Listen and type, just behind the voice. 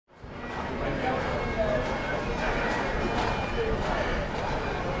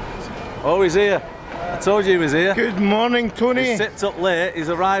Oh, he's here. I told you he was here. Good morning, Tony. He's sipped up late, he's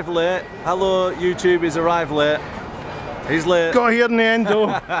arrived late. Hello, YouTube, he's arrived late. He's late. Got here in the end, though.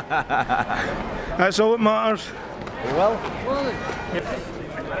 That's all that matters. You well?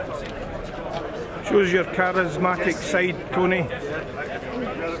 Shows your charismatic side, Tony.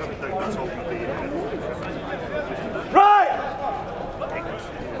 Right!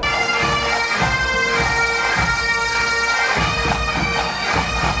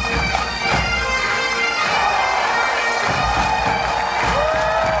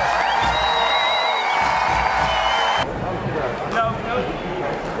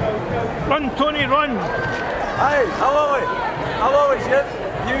 Run, Tony, run! Hey, how are we? How are we, Jim?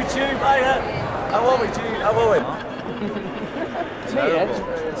 YouTube, hiya. How are we, G? How are we?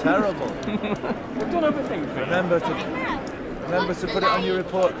 Terrible. We've done everything. Remember to put it on your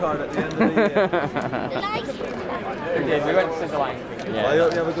report card at the end of the year. We did, we went to the line. Yeah. Well,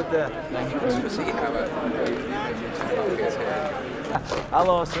 you have a good day.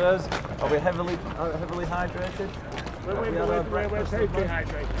 Hello, sirs. Are we heavily hydrated? We're safely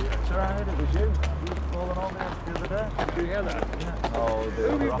hydrated. Sure, I heard it was you. You fallen over the other day. Did you hear that? Yeah. Oh, Who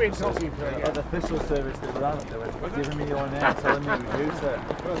have you been talking to again? The official service that were out, they were giving me your name, telling me it was you, sir.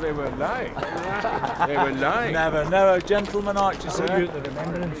 Well, they were lying. They were lying. Never, gentleman archer, sir. The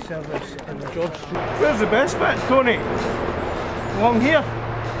remembrance service in the George Street. Where's the best bit, Tony? Along here?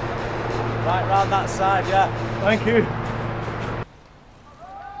 Right round that side, yeah. Thank you.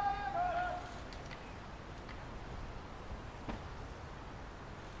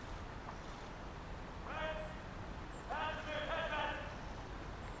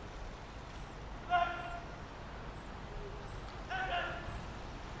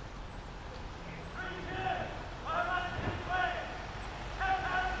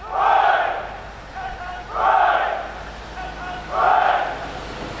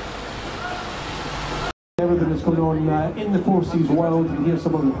 Everything that's going on in the Forces world. You can hear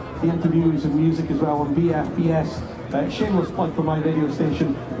some of the interviews and music as well on BFBS. Shameless plug for my radio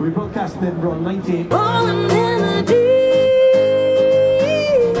station. We broadcast in Edinburgh on 98.